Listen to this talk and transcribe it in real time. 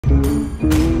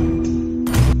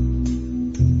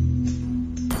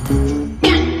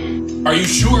Are you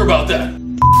sure about that?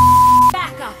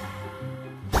 Back up.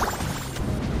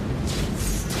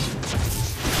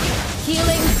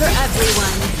 Healing for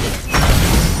everyone.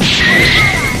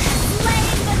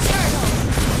 Slaying the turtle.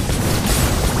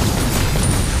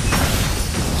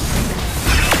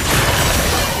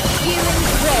 Healing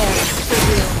prayers for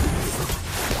you.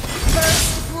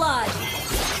 First blood.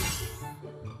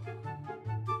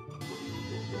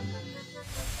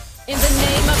 In the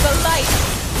name of the light.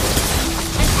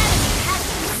 An enemy has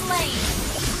been slain.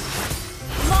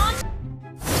 Launch.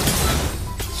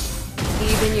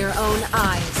 Even your own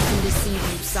eyes can deceive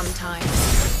you sometimes.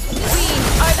 We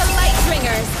are the light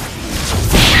bringers.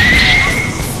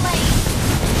 Slain.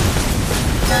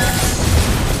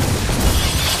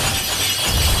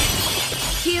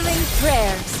 Healing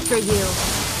prayers for you.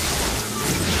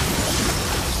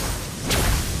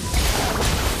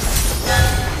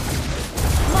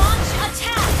 Launch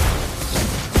attack.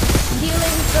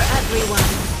 Healing for everyone.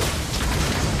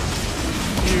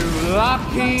 You Your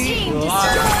lucky team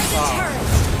destroyed the turret.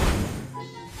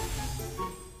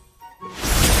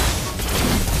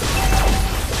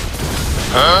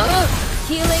 Huh?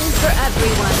 Healing for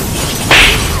everyone.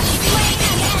 Slain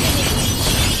an enemy.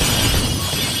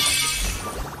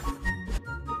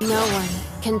 No one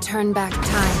can turn back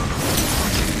time.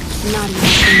 Not even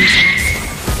angels.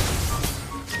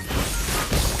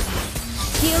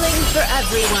 Healing for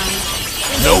everyone.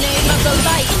 In the name of the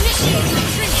light. Initiate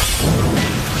retreat.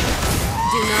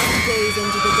 Do not gaze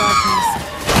into the darkness.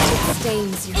 It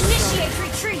stains your soul. Initiate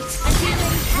retreat. And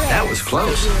healing prayers. That was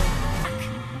close. for you.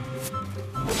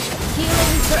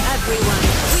 Healing for everyone.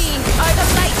 We are the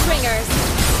light bringers.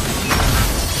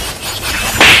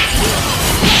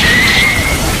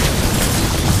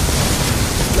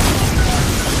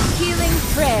 Healing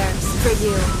prayers for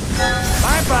you.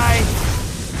 Bye-bye.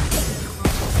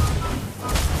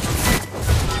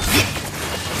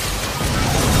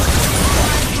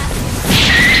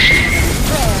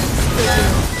 Prayers for you.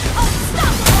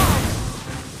 Unstoppable!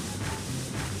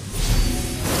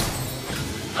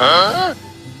 Huh?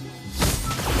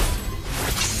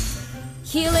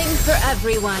 Healing for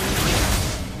everyone.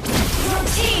 Your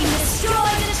team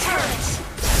destroyed the turret.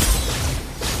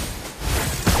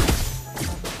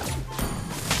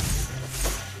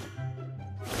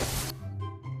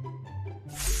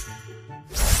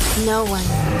 No one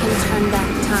can turn back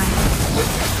time.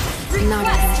 Not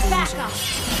even angels.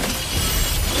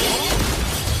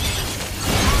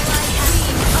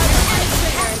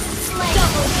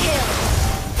 Double kill!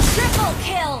 Triple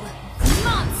kill!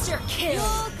 Monster kill!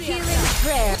 Healing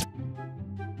prayer.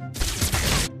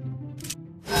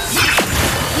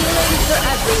 Healing for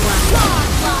everyone.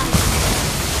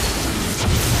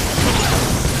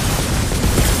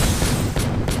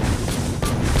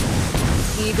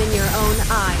 Even your own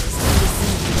eyes can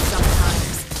deceive you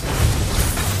sometimes.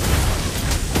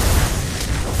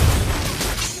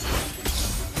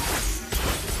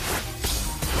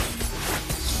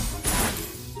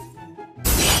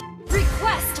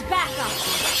 Request backup.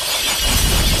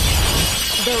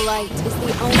 The light is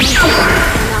the only thing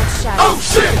that cannot shadow. Oh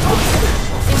shit!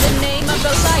 In the name of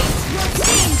the light, your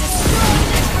team destroyed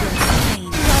the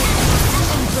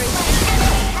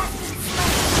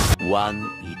turret. One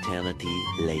eternity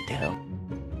later.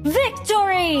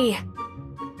 Victory!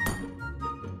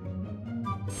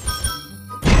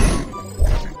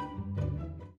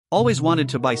 Always wanted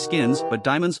to buy skins, but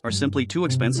diamonds are simply too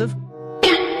expensive?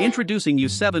 Introducing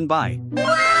U7Buy.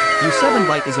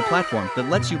 U7Buy is a platform that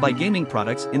lets you buy gaming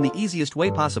products in the easiest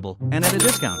way possible and at a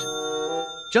discount.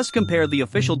 Just compare the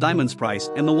official diamonds price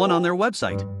and the one on their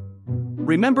website.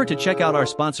 Remember to check out our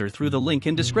sponsor through the link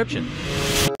in description.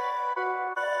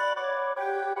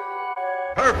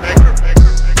 Perfect.